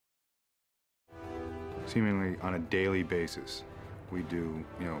seemingly on a daily basis. We do,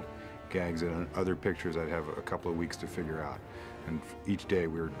 gags that on other pictures I'd have a couple of weeks to figure out. And each day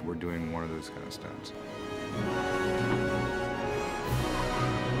we're doing one of those kind of stunts.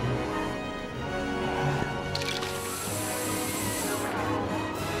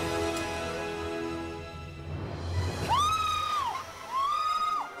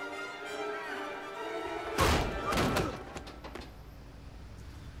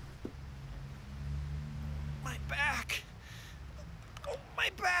 My back! Oh, my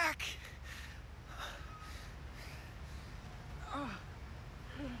back!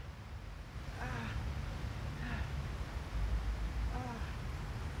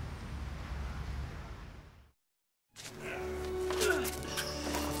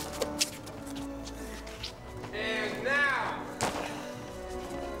 And now!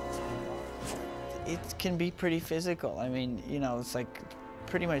 It can be pretty physical. I mean, it's like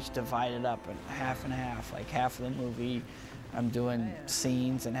pretty much divided up in half and half. Like half of the movie I'm doing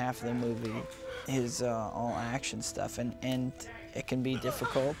scenes and half of the movie is all action stuff. And it can be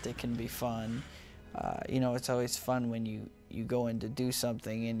difficult, it can be fun. It's always fun when you go in to do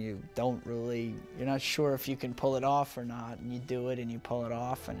something and you're not sure if you can pull it off or not, and you do it and you pull it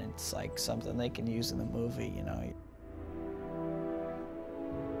off, and it's like something they can use in the movie,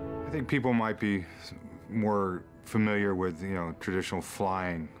 I think people might be more familiar with, traditional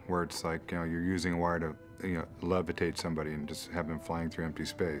flying, where it's like, you're using a wire to, levitate somebody and just have them flying through empty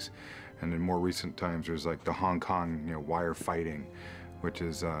space. And in more recent times, there's like the Hong Kong, wire fighting, which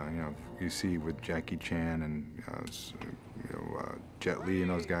is, you see with Jackie Chan and, Jet Li and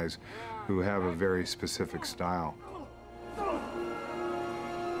those guys who have a very specific style.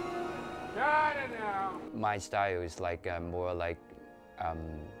 My style is like more like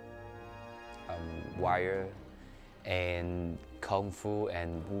wire and kung fu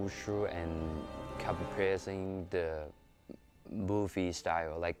and wushu and compressing the movie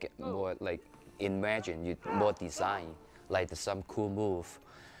style, like more like imagine, more design, like some cool move.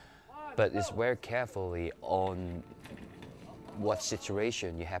 But it's very carefully on what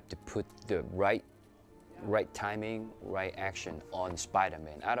situation you have to put the right timing, right action on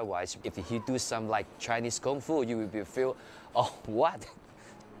Spider-Man. Otherwise, if he do some like Chinese kung fu, you will feel, oh, what?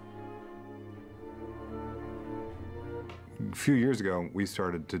 A few years ago, we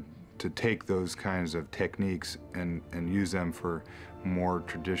started to take those kinds of techniques and use them for more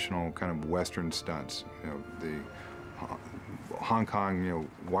traditional kind of Western stunts. The Hong Kong,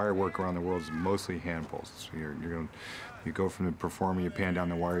 wire work around the world is mostly hand pulls. So you go from the performer, you pan down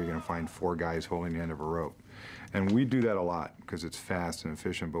the wire, you're going to find 4 guys holding the end of a rope. And we do that a lot because it's fast and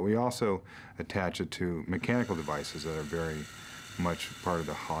efficient, but we also attach it to mechanical devices that are very much part of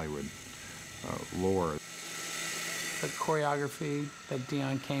the Hollywood lore. The choreography that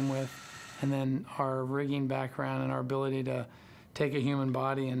Dion came with, and then our rigging background and our ability to take a human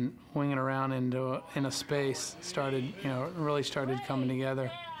body and wing it around in a space really started coming together.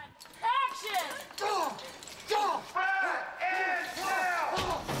 Action! Go! Go!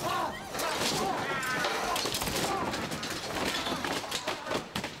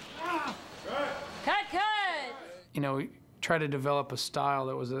 Cut, cut! We tried to develop a style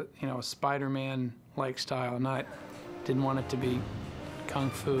that was a Spider-Man-like style, didn't want it to be kung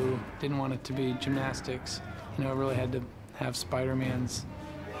fu, didn't want it to be gymnastics. It really had to have Spider-Man's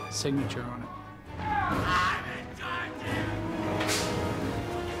signature on it.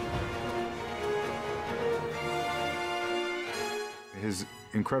 His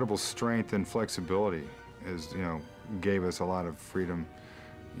incredible strength and flexibility gave us a lot of freedom,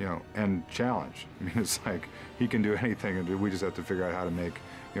 and challenge. I mean, it's like he can do anything, and we just have to figure out how to make,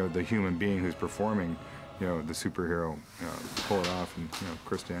 the human being who's performing, the superhero, pull it off. And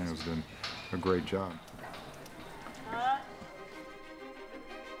Chris Daniels did a great job.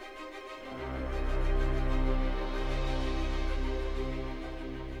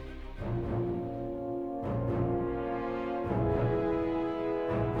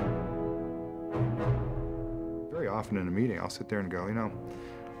 Very often in a meeting, I'll sit there and go,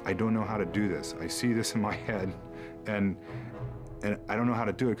 I don't know how to do this. I see this in my head, and I don't know how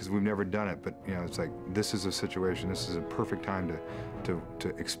to do it because we've never done it, but it's like, this is a situation, this is a perfect time to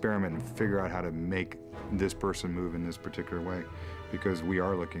experiment and figure out how to make this person move in this particular way, because we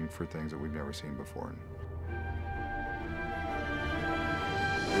are looking for things that we've never seen before.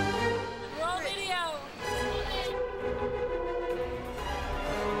 Roll video!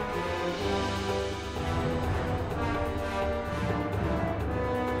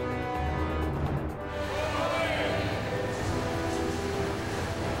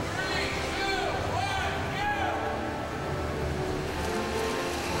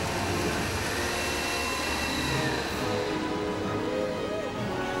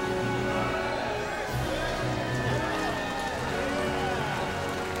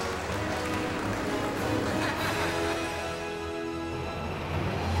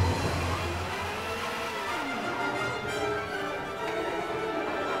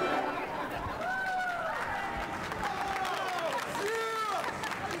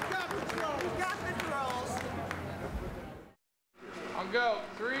 go.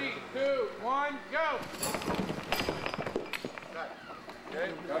 3, 2, 1, go.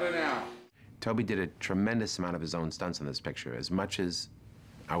 Okay, cut it now. Toby did a tremendous amount of his own stunts in this picture, as much as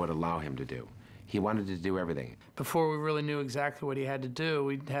I would allow him to do. He wanted to do everything. Before we really knew exactly what he had to do,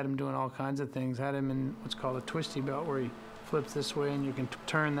 we had him doing all kinds of things. Had him in what's called a twisty belt, where he flips this way and you can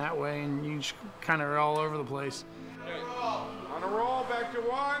turn that way, and you just kind of are all over the place. Okay. On a roll, back to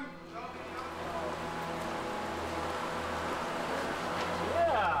 1.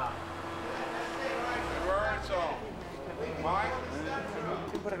 Yeah. Reverse all. Mike?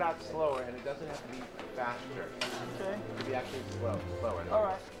 You can put it out slower, and it doesn't have to be faster. Okay. It can be actually slower. All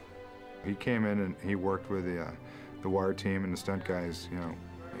right. He came in and he worked with the wire team and the stunt guys, you know,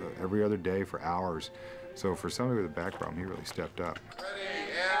 every other day for hours. So for somebody with a back problem, he really stepped up.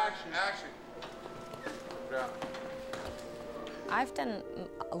 Ready, action. Yeah. I've done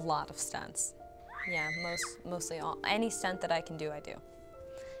a lot of stunts. Yeah, mostly all. Any stunt that I can do, I do.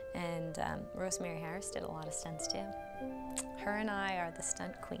 And Rosemary Harris did a lot of stunts too. Her and I are the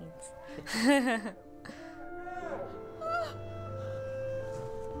stunt queens.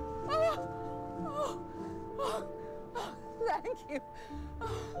 Thank you.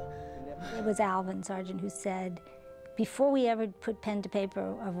 It was Alvin Sargent who said, before we ever put pen to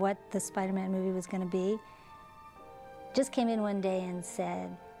paper of what the Spider-Man movie was going to be, just came in one day and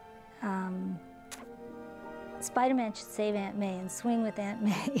said, Spider-Man should save Aunt May and swing with Aunt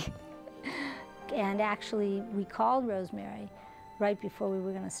May. And actually, we called Rosemary right before we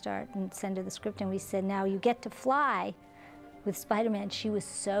were going to start and send her the script, and we said, now you get to fly with Spider-Man. She was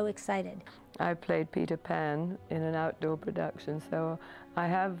so excited. I played Peter Pan in an outdoor production, so I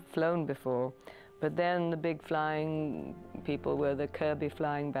have flown before. But then the big flying people were the Kirby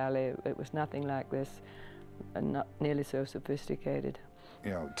Flying Ballet. It was nothing like this, and not nearly so sophisticated.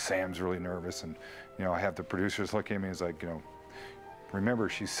 You know, Sam's really nervous, and, you know, I have the producers look at me and it's like, you know, remember,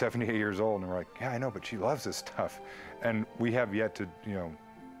 she's 78 years old, and we're like, yeah, I know, but she loves this stuff. And we have yet to, you know,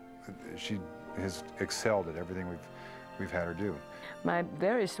 she has excelled at everything we've had her do. My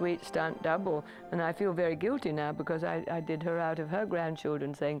very sweet stunt double, and I feel very guilty now because I did her out of her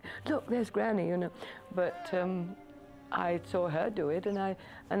grandchildren, saying, look, there's Granny, you know. But I saw her do it, and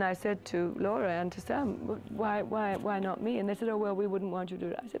I said to Laura and to Sam, why not me? And they said, oh, well, we wouldn't want you to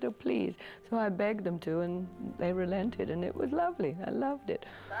do it. I said, oh, please. So I begged them to, and they relented, and it was lovely. I loved it.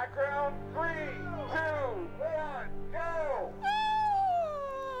 Background, 3, 2, 1, go!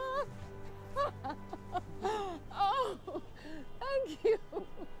 Oh, thank you.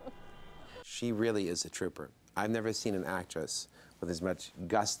 She really is a trooper. I've never seen an actress with as much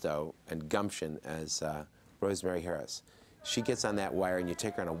gusto and gumption as Rosemary Harris. She gets on that wire and you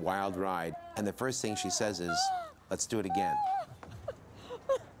take her on a wild ride, and the first thing she says is, let's do it again.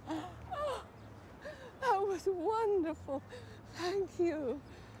 That was wonderful. Thank you.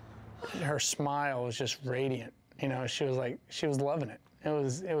 Her smile was just radiant. You know, she was loving it. It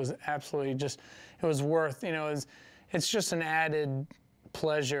was absolutely just, it was worth, you know, it's just an added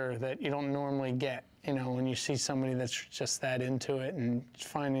pleasure that you don't normally get, you know, when you see somebody that's just that into it and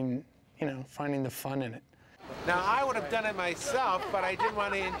finding the fun in it. Now, I would have done it myself, but I didn't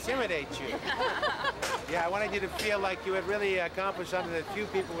want to intimidate you. Yeah, I wanted you to feel like you had really accomplished something that few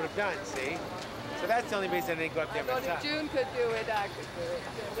people would have done, see? So that's the only reason I didn't go up there myself. If June could do it, I could do it.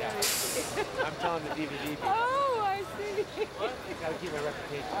 Yeah. I'm telling the DVD people. Oh, I see. Gotta keep my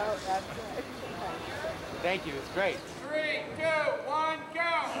reputation. Oh, that's right. Thank you, it's great. 3, 2, 1, go!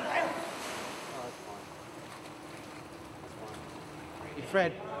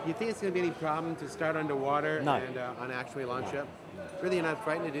 Fred, do you think it's going to be any problem to start underwater No. and on actually launch up? Really, you're not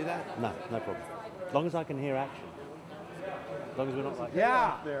frightened to do that? No, no problem. As long as I can hear action. As long as we're not like...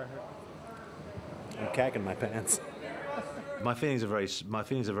 Yeah! I'm cagging my pants. My feelings are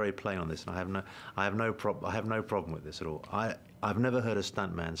very plain on this, and I have no problem with this at all. I've never heard a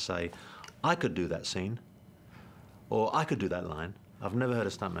stuntman say, I could do that scene, or I could do that line. I've never heard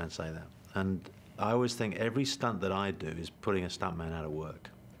a stuntman say that. And I always think every stunt that I do is putting a stuntman out of work.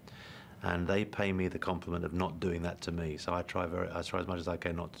 And they pay me the compliment of not doing that to me. So I try as much as I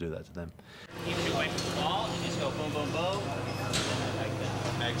can not to do that to them. Keep it away from the ball, you just go boom, boom, boom. Like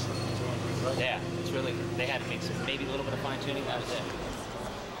that. Excellent. Yeah, it's really, they had to make some, maybe a little bit of fine tuning, that was it.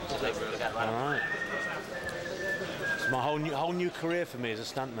 All right. It's my whole new career for me as a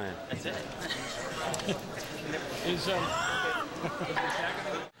stuntman. That's it.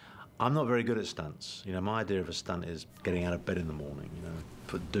 I'm not very good at stunts. You know, my idea of a stunt is getting out of bed in the morning, you know,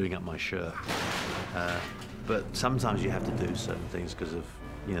 doing up my shirt. But sometimes you have to do certain things because of,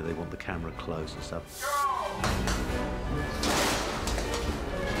 you know, they want the camera close and stuff.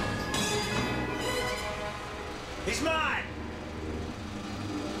 He's mine!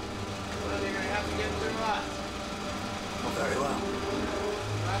 get through us? Not very well.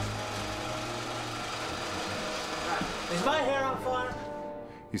 Is my hair on fire?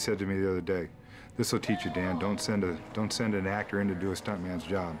 He said to me the other day, "This will teach you, Dan. Don't send an actor in to do a stuntman's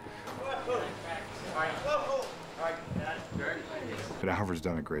job." But Alfred's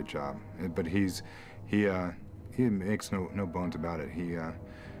done a great job. But he makes no bones about it.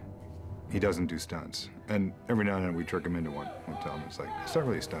 He doesn't do stunts. And every now and then we trick him into one. We'll tell him, it's like, it's not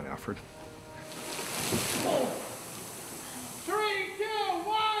really a stunt, Alfred. 3, 2,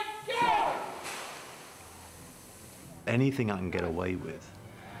 1, go! Anything I can get away with,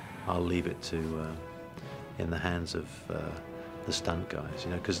 I'll leave it to in the hands of the stunt guys,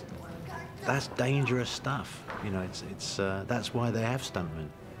 you know, because that's dangerous stuff. You know, it's that's why they have stuntmen,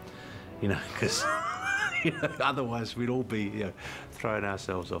 you know, because you know, otherwise we'd all be, you know, throwing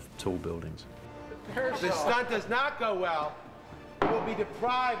ourselves off tall buildings. If the stunt does not go well, we'll be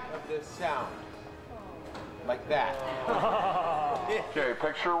deprived of this sound. Like that. Okay,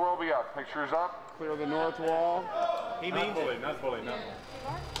 picture will be up. Picture's up. Clear the north wall. He means it. Not fully, no.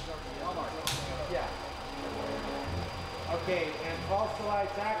 Yeah. Okay, and false to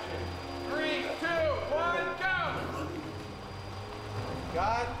lights, action. 3, 2, 1, go!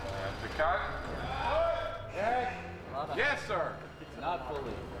 God. And to cut. Eric. Yes, sir. Not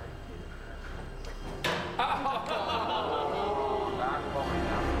fully.